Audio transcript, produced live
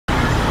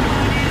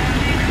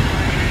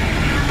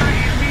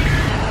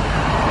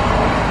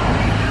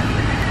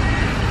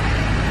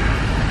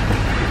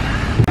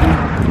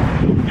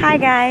Hi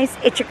guys,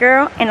 it's your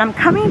girl and I'm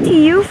coming to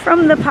you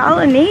from the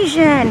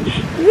Polynesian.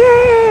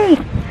 Yay!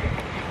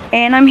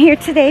 And I'm here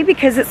today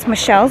because it's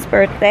Michelle's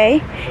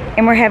birthday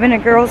and we're having a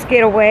girls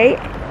getaway.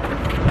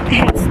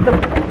 Hence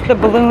the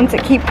balloons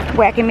that keep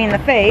whacking me in the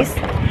face.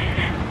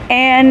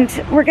 And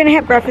we're gonna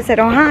have breakfast at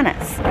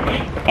Ohana's.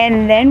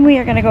 And then we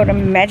are gonna go to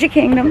Magic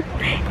Kingdom,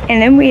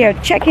 and then we are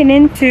checking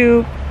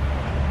into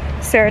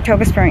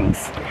Saratoga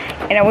Springs.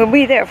 And I will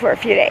be there for a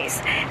few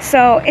days.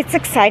 So it's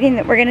exciting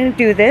that we're gonna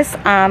do this.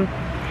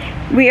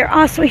 We are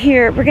also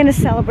here, we're gonna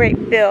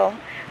celebrate Bill,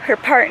 her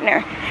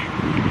partner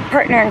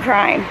in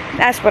crime.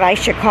 That's what I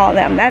should call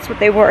them. That's what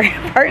they were,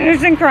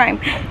 partners in crime.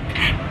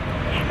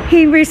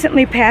 He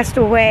recently passed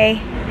away,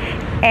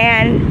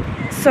 and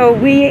so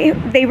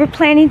they were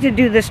planning to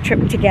do this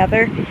trip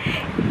together,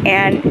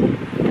 and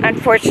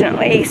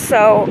unfortunately,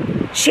 so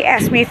she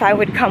asked me if I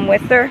would come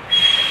with her.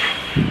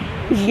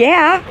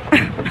 Yeah.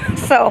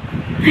 So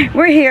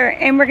we're here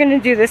and we're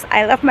gonna do this.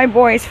 I left my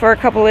boys for a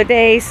couple of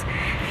days.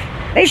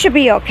 They should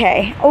be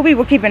okay. Obi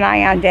will keep an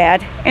eye on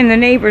Dad, and the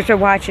neighbors are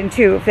watching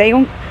too. If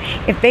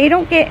they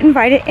don't get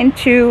invited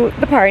into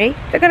the party,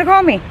 they're gonna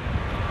call me.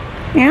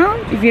 You know,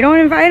 if you don't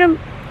invite them,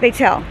 they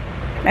tell.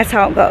 That's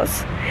how it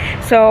goes.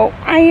 So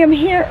I am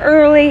here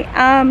early.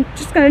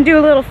 Just gonna do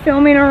a little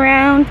filming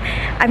around.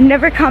 I've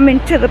never come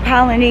into the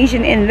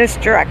Polynesian in this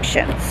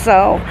direction,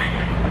 so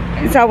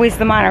it's always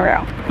the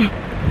monorail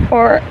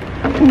or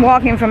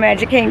walking from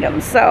Magic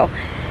Kingdom. So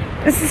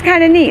this is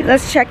kind of neat.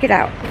 Let's check it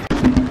out.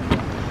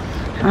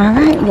 All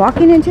right,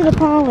 walking into the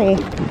Polynesian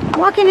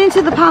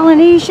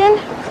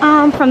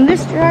from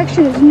this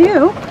direction is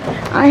new.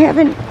 I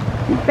haven't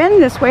been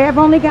this way. I've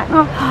only gotten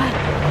off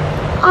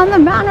on the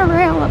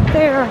monorail up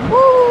there.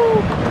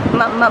 Woo!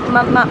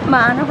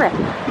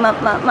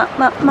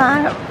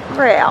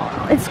 Monorail.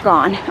 It's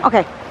gone.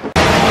 Okay.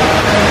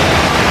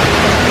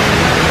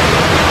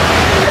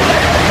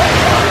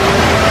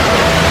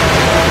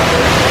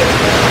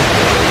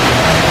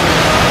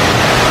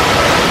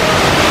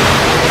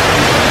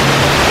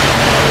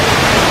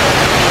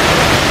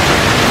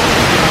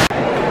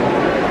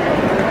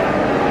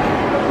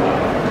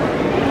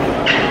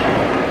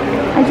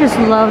 I just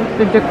love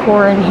the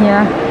decor in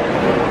here.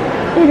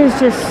 It is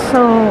just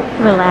so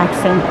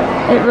relaxing.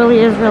 It really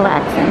is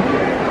relaxing.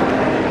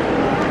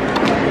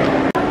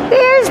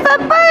 There's the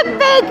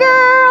birthday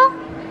girl!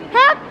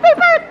 Happy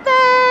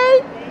birthday!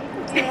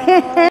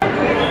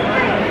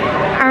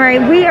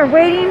 Alright, we are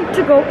waiting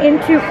to go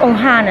into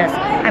Ohana's.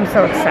 I'm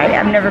so excited.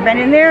 I've never been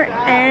in there,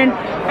 and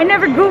I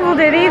never Googled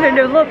it either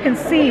to look and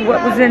see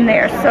what was in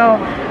there. So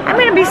I'm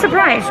going to be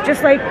surprised,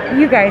 just like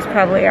you guys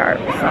probably are.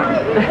 So.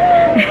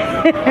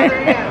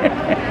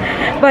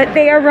 But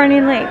they are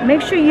running late.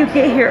 Make sure you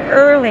get here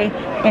early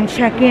and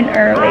check in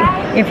early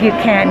if you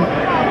can.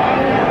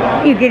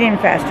 You get in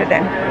faster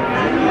then.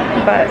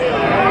 But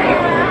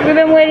we've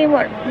been waiting,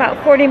 what, about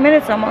 40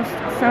 minutes almost.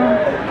 So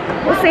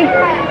we'll see.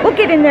 We'll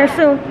get in there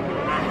soon.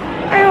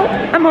 I hope.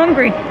 I'm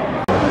hungry.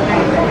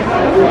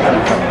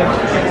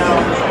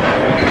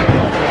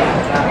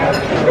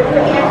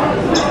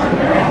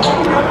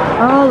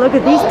 Oh, look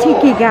at these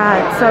tiki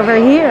gods over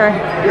here.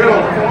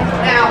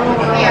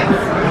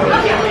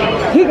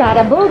 He got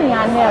a booty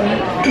on him,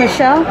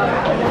 Michelle.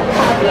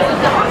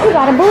 He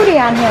got a booty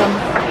on him.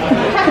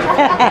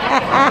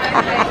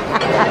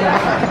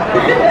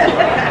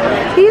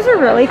 These are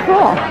really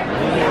cool.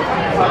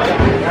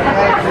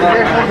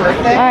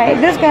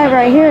 Alright, this guy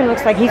right here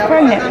looks like he's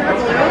pregnant.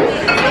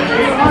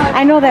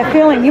 I know that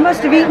feeling. You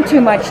must have eaten too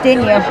much,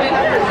 didn't you?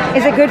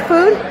 Is it good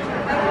food?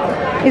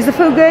 Is the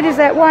food good? Is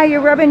that why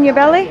you're rubbing your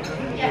belly?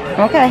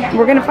 Okay,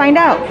 we're gonna find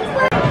out.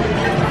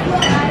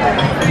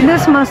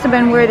 This must have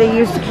been where they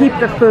used to keep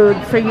the food,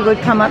 so you would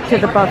come up to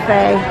the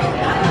buffet.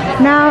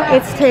 Now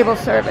it's table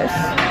service.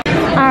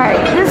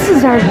 Alright, this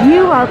is our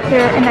view out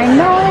there, and I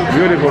know...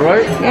 Beautiful,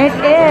 right? It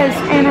is,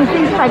 and I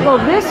think if I go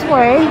this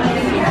way,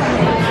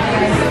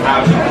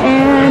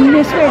 and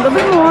this way a little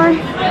bit more,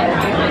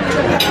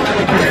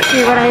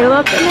 see what I'm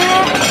looking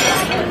at?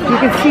 You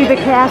can see the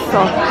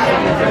castle.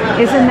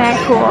 Isn't that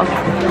cool?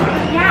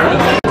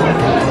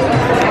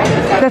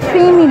 The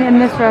theming in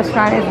this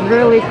restaurant is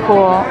really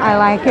cool. I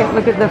like it.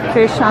 Look at the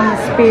fish on the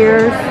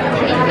spears.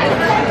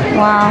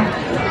 Wow.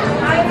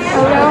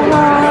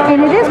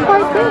 And it is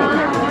quite big.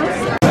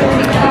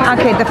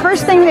 Okay, the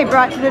first thing they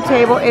brought to the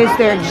table is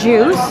their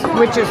juice,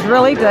 which is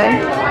really good.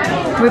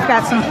 We've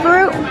got some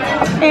fruit,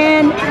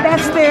 and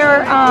that's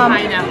their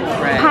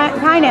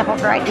pineapple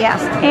bread,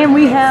 yes. And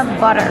we have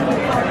butter.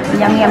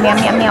 Yum, yum, yum,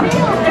 yum, yum.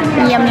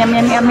 Yum, yum,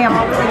 yum, yum, yum.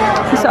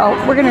 So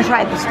we're gonna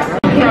try this stuff.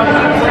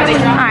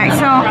 Alright,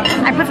 so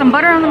I put some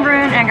butter on the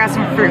bread and I got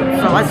some fruit.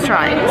 So let's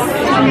try this.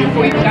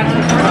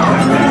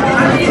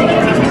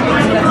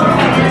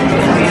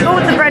 Go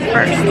with the bread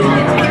first,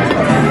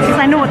 because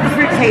I know what the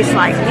fruit tastes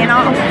like, you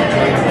know?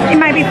 It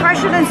might be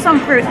fresher than some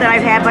fruit that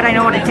I've had, but I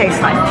know what it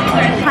tastes like.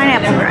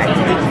 Pineapple bread.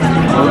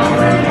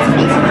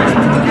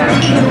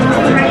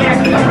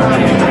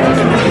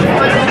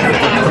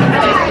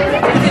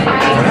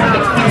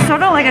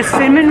 Sort of like a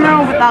cinnamon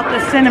roll, but without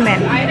the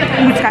cinnamon.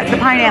 It's got the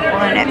pineapple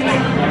in it.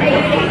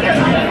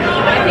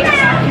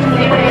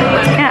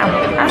 Yeah,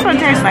 that's what it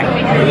tastes like.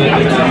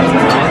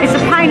 It's a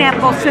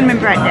pineapple cinnamon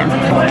bread then.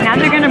 Now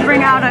they're going to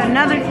bring out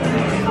another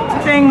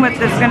thing with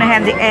that's going to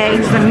have the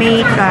eggs, the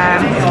meat,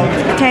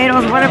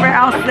 potatoes, whatever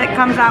else that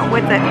comes out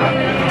with it.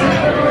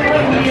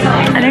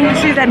 I think you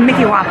see that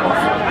Mickey waffles.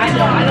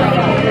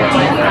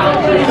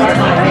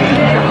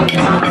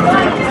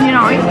 You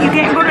know, you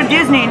can't go to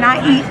Disney and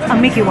not eat a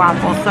Mickey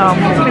waffle, so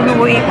maybe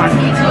we'll eat one.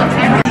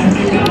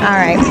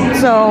 Alright,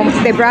 so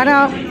they brought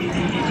out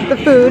the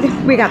food.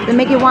 We got the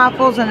Mickey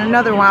waffles and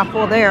another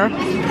waffle there.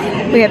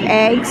 We have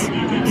eggs,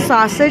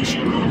 sausage,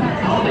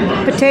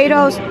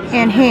 potatoes,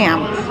 and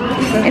ham.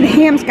 And the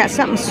ham's got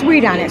something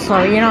sweet on it,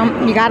 so you know,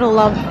 you gotta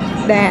love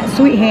that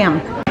sweet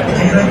ham.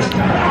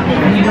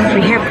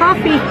 We have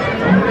coffee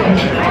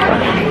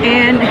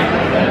and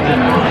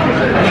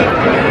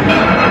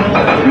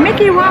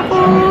Mickey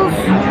waffles.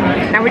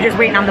 Now we're just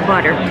waiting on the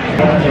butter.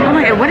 Oh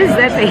my god, what is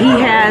that he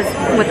has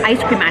with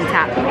ice cream on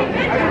top?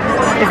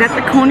 Is that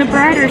the Kona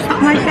bread or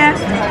something like that?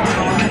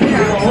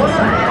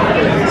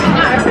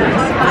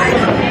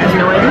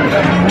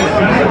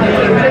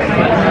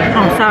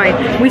 Oh, sorry.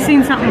 We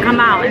seen something come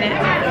out and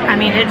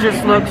it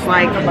just looks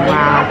like,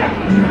 wow.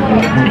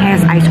 It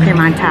has ice cream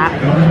on top.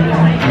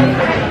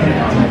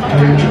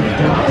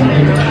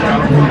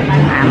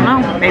 I don't know.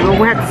 Maybe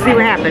we'll have to see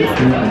what happens.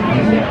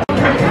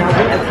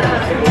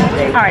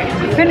 Alright,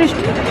 finished.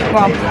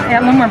 Well,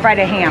 one more bite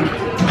of ham.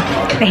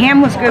 The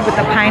ham was good with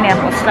the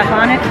pineapple stuff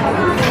on it.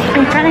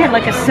 It kind of had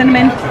like a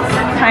cinnamon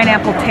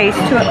pineapple taste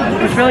to it.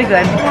 It was really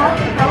good.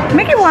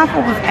 Mickey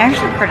waffle was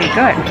actually pretty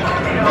good.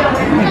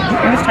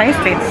 It was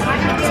tasty.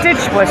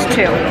 Stitch was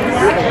too.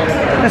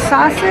 The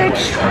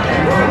sausage,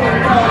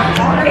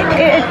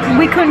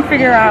 we couldn't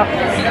figure out.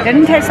 It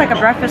didn't taste like a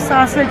breakfast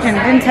sausage, and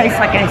it didn't taste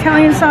like an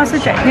Italian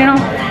sausage. You know,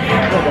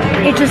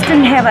 it just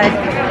didn't have a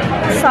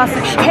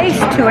sausage taste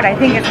to it. I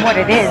think it's what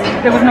it is.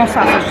 There was no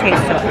sausage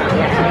taste to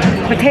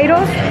it.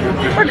 Potatoes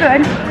were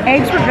good.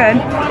 Eggs were good.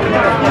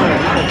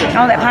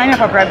 Oh, that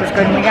pineapple bread was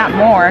good, and we got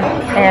more,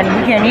 and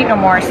we can't eat no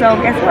more, so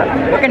guess what?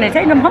 We're going to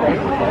take them home.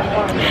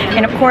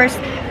 And of course,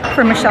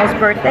 for Michelle's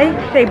birthday,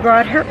 they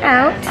brought her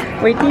out.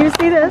 Wait till you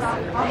see this.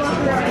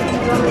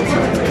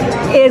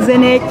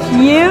 Isn't it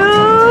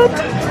cute?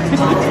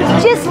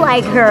 Just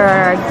like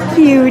her.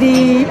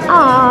 Cutie.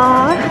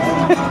 Aww.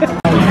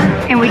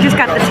 And we just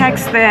got the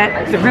text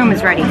that the room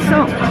is ready.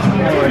 So,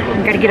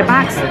 we gotta get a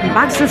box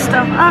this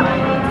stuff up,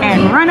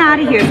 and run out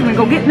of here. So we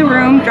go get in the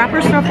room, drop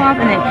our stuff off,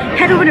 and then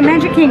head over to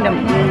Magic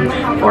Kingdom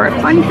for a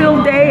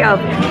fun-filled day of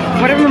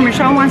whatever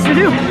Michelle wants to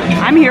do.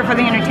 I'm here for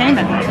the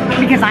entertainment,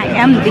 because I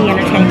am the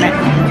entertainment.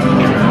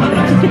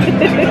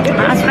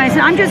 That's what I said.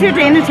 I'm just here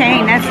to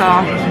entertain, that's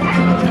all.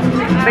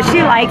 But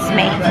she likes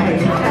me.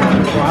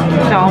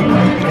 So,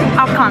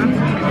 I'll come.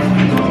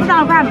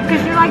 Without a problem,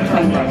 because she likes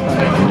me.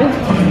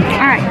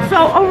 Alright,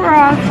 so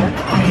overall,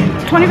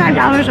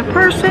 $25 a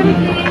person.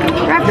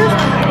 Breakfast,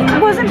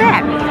 it wasn't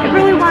bad. It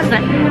really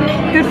wasn't.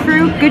 Good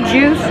fruit, good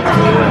juice,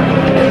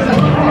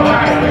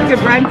 good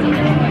bread.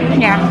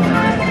 Yeah.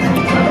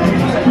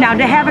 Now,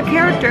 to have a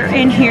character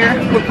in here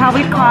would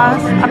probably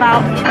cost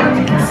about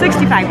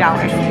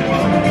 $65.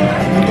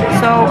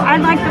 So I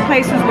like the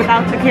places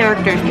without the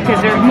characters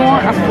because they're more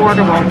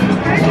affordable.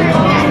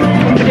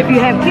 But if you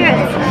have kids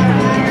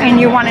and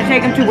you want to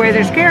take them to where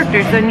there's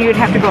characters, then you'd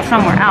have to go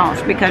somewhere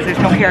else because there's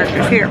no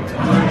characters here.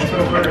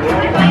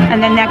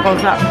 And then that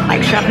goes up,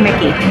 like Chef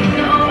Mickey.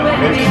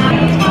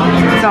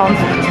 So,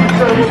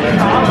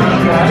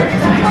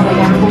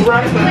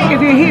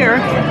 if you're here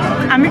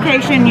on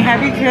vacation, you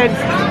have your kids,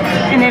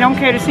 and they don't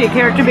care to see a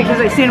character because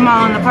they've seen them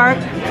all in the park,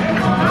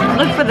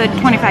 look for the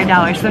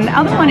 $25. And the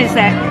other one is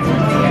that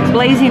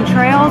Blazing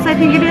Trails, I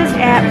think it is,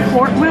 at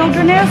Fort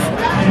Wilderness.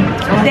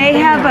 They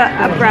have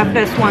a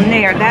breakfast one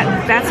there.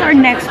 That's our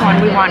next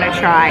one we want to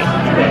try.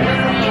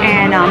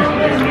 And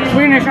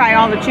we're going to try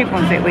all the cheap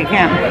ones that we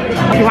can.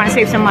 If you want to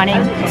save some money,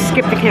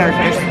 skip the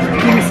characters.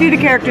 You can see the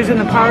characters in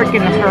the park,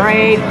 in the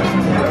parade.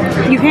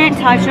 You can't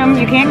touch them.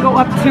 You can't go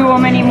up to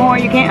them anymore.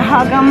 You can't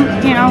hug them,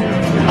 you know.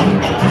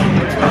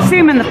 See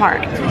them in the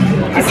park.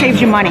 It saves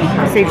you money.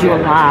 It saves you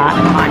a lot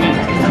of money.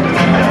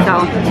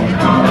 So,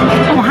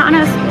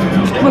 Ohana's,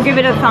 we'll give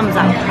it a thumbs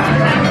up.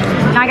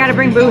 Now I gotta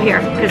bring Boo here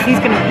because he's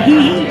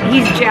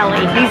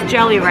jelly. He's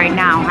jelly right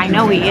now. I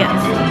know he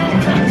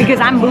is because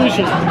I'm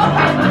bougie.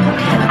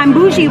 I'm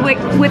bougie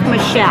with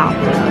Michelle.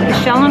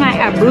 Michelle and I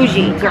are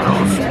bougie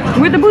girls.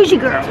 We're the bougie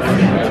girls,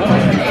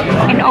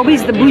 and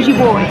Obi's the bougie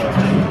boy.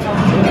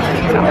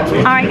 So,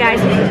 all right, guys.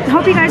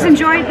 Hope you guys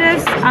enjoyed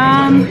this.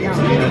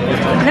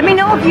 Let me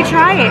know if you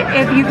try it.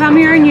 If you come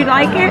here and you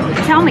like it,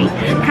 tell me.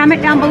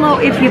 Comment down below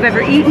if you've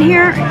ever eaten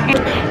here. And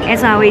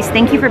as always,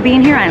 thank you for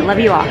being here. I love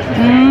you all.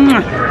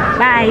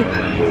 Bye.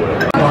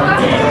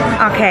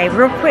 Okay,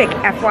 real quick,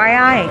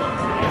 FYI.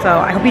 So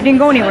I hope you didn't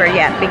go anywhere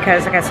yet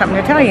because I got something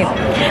to tell you.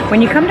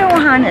 When you come to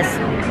Ohana's,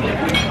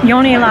 you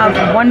only allowed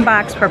 1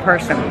 box per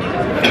person.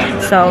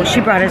 So she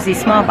brought us these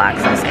small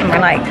boxes, and we're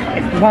like,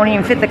 it won't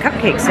even fit the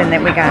cupcakes in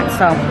that we got.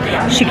 So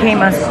she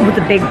came us with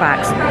a big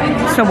box.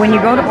 So when you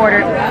go to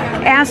order,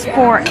 ask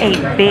for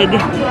a big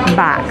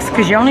box,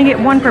 because you only get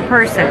 1 per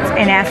person,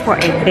 and ask for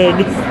a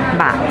big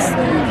box.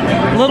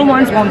 Little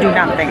ones won't do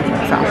nothing.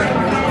 So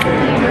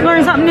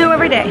learn something new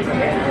every day.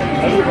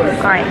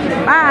 All right,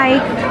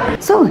 bye.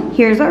 So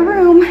here's our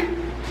room.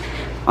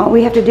 All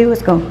we have to do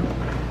is go.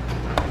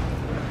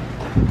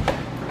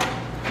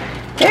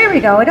 There we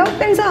go, it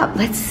opens up.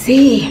 Let's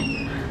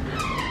see.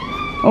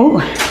 Oh,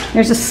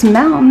 there's a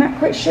smell. I'm not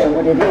quite sure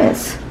what it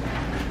is.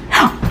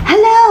 Oh,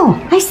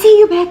 hello, I see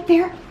you back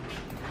there.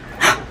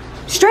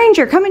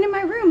 Stranger, come into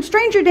my room.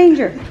 Stranger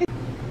danger.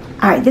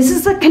 All right, this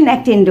is a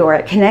connecting door.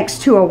 It connects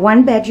to a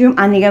 1-bedroom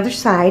on the other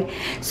side.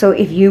 So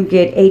if you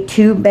get a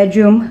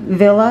 2-bedroom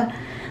villa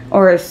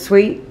or a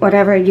suite,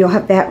 whatever, you'll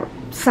have that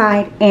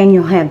side and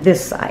you'll have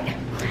this side.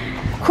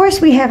 Of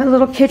course, we have a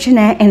little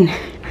kitchenette and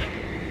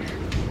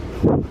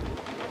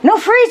no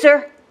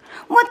freezer.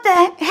 What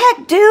the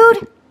heck,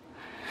 dude?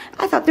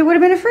 I thought there would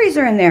have been a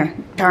freezer in there.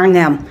 Darn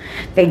them.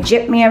 They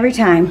jip me every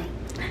time.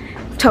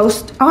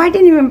 Toast. Oh, I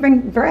didn't even bring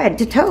bread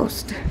to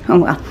toast. Oh,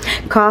 well.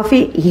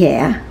 Coffee.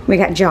 Yeah. We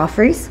got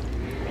Joffrey's.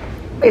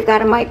 We've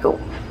got a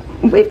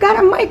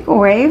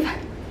microwave.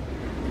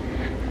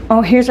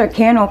 Oh, here's our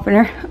can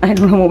opener. I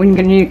don't know what we're going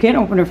to need a can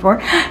opener for.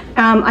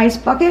 Ice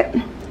bucket,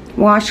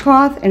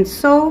 washcloth, and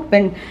soap,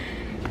 and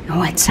oh,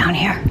 what's down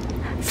here?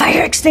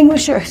 Fire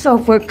extinguisher. So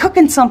if we're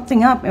cooking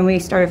something up and we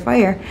start a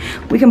fire,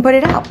 we can put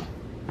it out.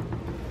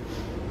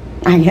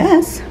 I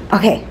guess.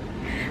 Okay.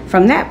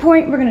 From that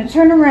point, we're going to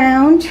turn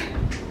around.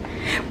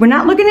 We're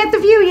not looking at the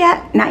view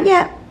yet. Not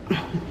yet.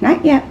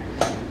 Not yet.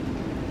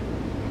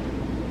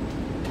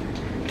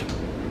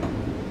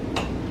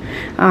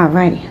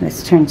 Alrighty.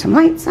 Let's turn some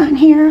lights on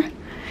here.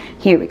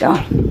 Here we go.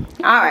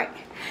 Alright.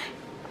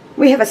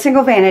 We have a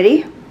single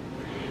vanity.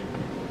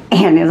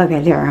 And look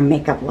at there, our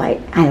makeup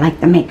light. I like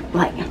the makeup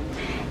light.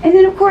 And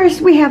then, of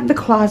course, we have the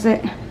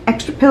closet,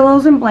 extra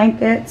pillows and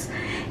blankets,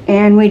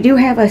 and we do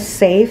have a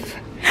safe.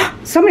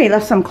 Somebody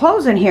left some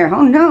clothes in here.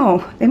 Oh,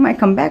 no. They might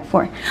come back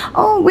for it.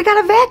 Oh, we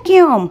got a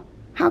vacuum.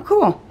 How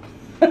cool.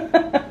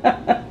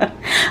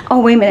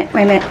 Oh, wait a minute.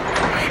 Wait a minute.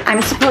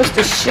 I'm supposed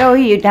to show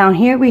you down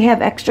here. We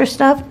have extra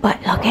stuff,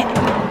 but look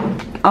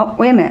at. Oh,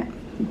 wait a minute.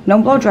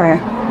 No blow dryer.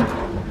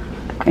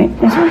 Right,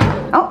 this one?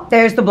 Oh,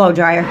 there's the blow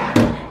dryer.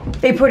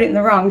 They put it in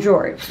the wrong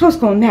drawer. It's supposed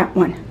to go in that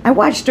one. I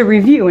watched a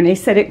review and they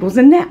said it goes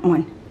in that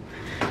one.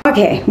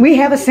 Okay, we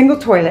have a single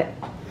toilet.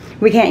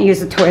 We can't use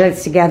the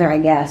toilets together, I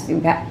guess.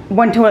 We've got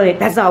 1 toilet,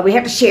 that's all. We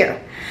have to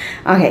share.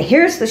 Okay,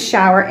 here's the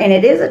shower, and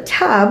it is a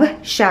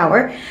tub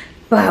shower,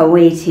 but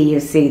wait till you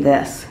see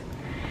this.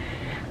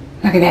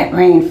 Look at that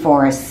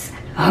rainforest.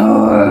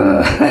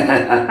 Oh,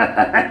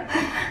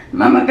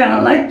 Mama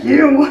gonna like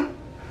you.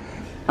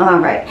 All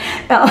right.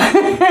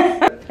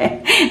 Oh.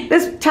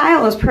 This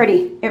tile is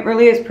pretty. It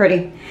really is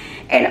pretty.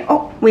 And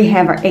oh, we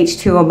have our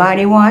H2O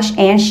body wash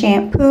and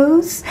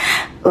shampoos.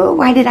 Oh,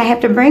 why did I have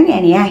to bring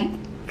any?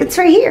 It's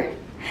right here.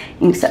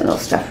 You can set little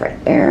stuff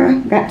right there.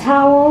 Got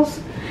towels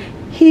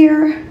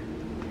here.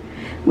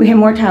 We have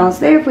more towels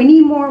there. If we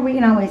need more, we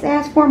can always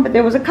ask for them. But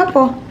there was a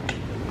couple.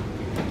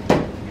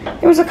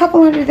 There was a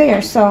couple under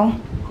there, so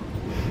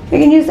we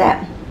can use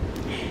that.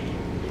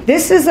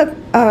 This is a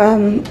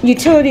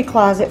utility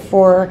closet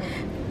for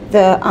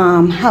the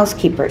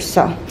housekeepers.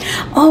 So,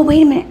 oh,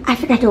 wait a minute. I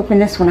forgot to open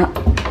this one up.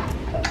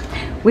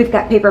 We've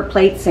got paper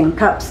plates and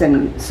cups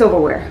and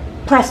silverware.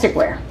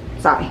 Plasticware.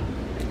 Sorry.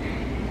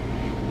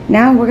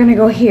 Now we're going to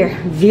go here.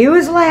 View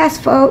is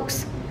last,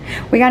 folks.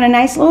 We got a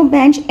nice little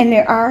bench, and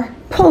there are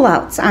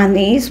pull-outs on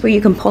these where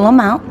you can pull them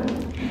out.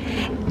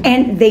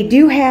 And they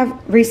do have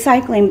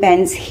recycling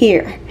bins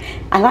here.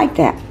 I like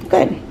that.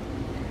 Good.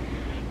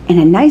 And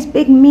a nice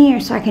big mirror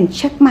so I can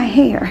check my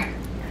hair.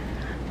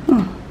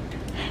 Oh.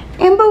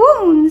 And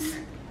balloons.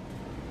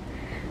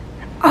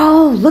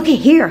 Oh, look at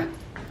here.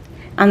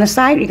 On the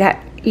side, you got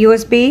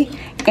USB,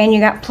 and you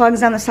got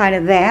plugs on the side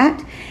of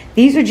that.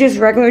 These are just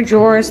regular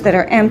drawers that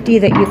are empty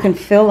that you can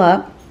fill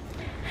up.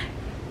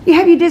 You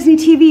have your Disney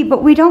TV,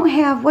 but we don't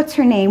have, what's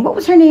her name? What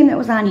was her name that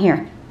was on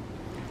here?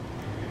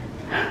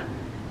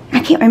 I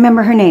can't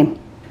remember her name.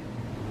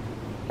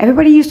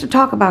 Everybody used to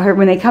talk about her.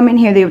 When they come in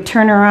here, they would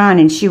turn her on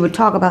and she would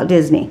talk about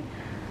Disney.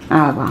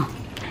 Oh, well.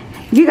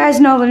 If you guys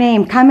know the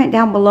name, comment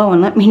down below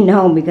and let me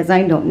know, because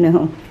I don't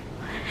know.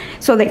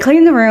 So they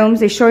clean the rooms.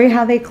 They show you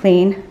how they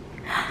clean.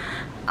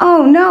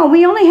 Oh, no,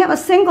 we only have a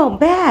single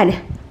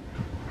bed.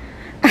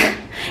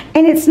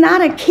 And it's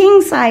not a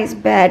king-size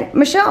bed.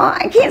 Michelle,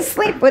 I can't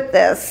sleep with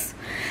this.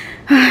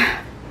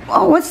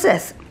 Oh, what's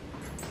this?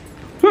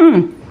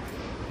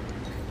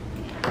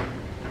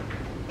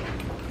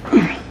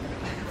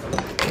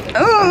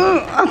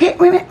 Oh, okay,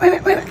 wait a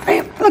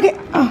minute. Look at,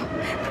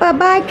 oh,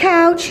 bye-bye,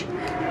 couch.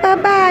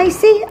 Bye-bye,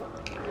 see ya.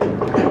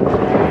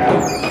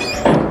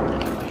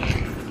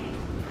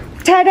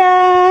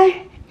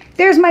 Ta-da!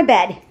 There's my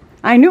bed.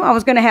 I knew I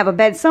was going to have a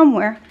bed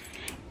somewhere.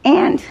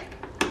 And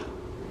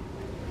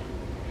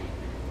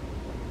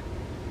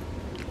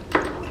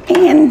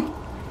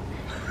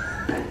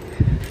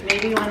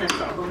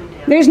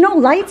There's no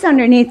lights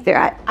underneath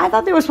there. I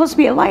thought there was supposed to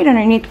be a light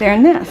underneath there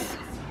in this.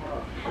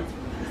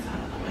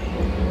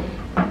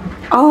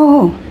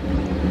 Oh.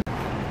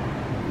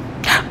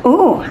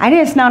 Oh, I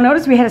didn't now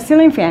notice we had a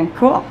ceiling fan.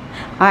 Cool. All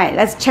right,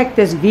 let's check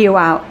this view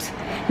out.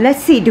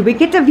 Let's see, do we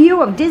get the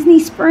view of Disney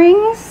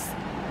Springs?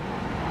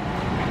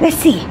 Let's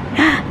see.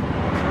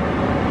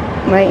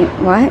 Wait,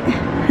 what?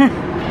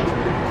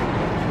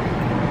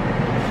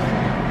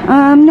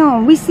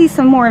 No, we see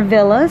some more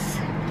villas.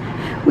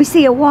 We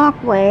see a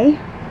walkway.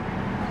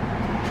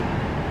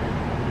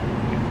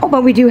 Oh,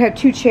 but we do have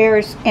 2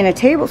 chairs and a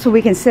table so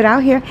we can sit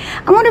out here.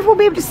 I wonder if we'll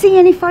be able to see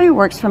any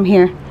fireworks from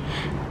here.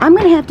 I'm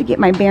going to have to get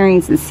my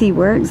bearings and see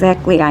where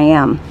exactly I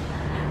am,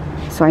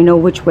 so I know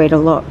which way to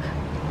look,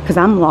 because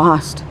I'm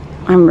lost.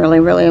 I'm really,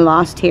 really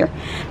lost here.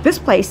 This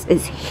place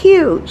is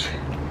huge.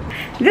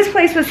 This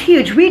place was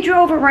huge. We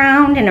drove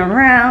around and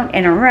around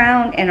and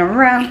around and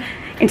around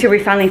until we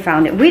finally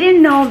found it. We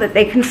didn't know that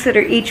they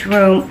consider each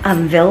room a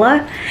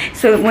villa.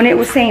 So when it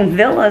was saying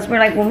villas, we're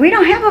like, well, we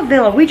don't have a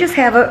villa. We just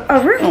have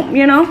a room,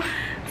 you know?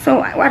 So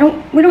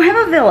we don't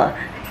have a villa.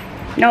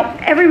 No,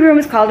 every room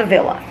is called a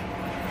villa.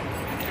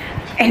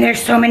 And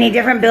there's so many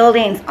different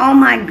buildings. Oh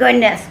my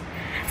goodness.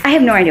 I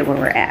have no idea where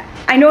we're at.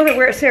 I know that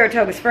we're at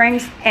Saratoga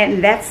Springs,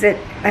 and that's it.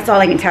 That's all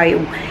I can tell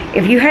you.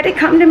 If you had to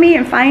come to me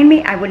and find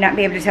me, I would not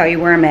be able to tell you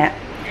where I'm at.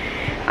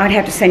 I would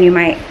have to send you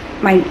my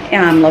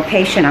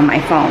location on my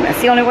phone.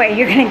 That's the only way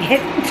you're gonna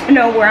get to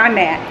know where I'm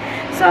at.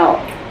 So,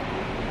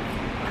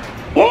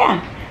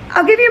 yeah.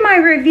 I'll give you my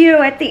review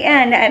at the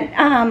end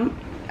and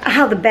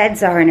how the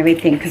beds are and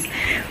everything, because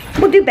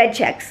we'll do bed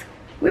checks.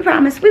 We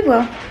promise we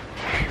will.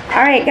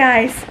 All right,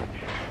 guys.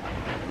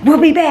 We'll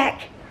be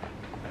back.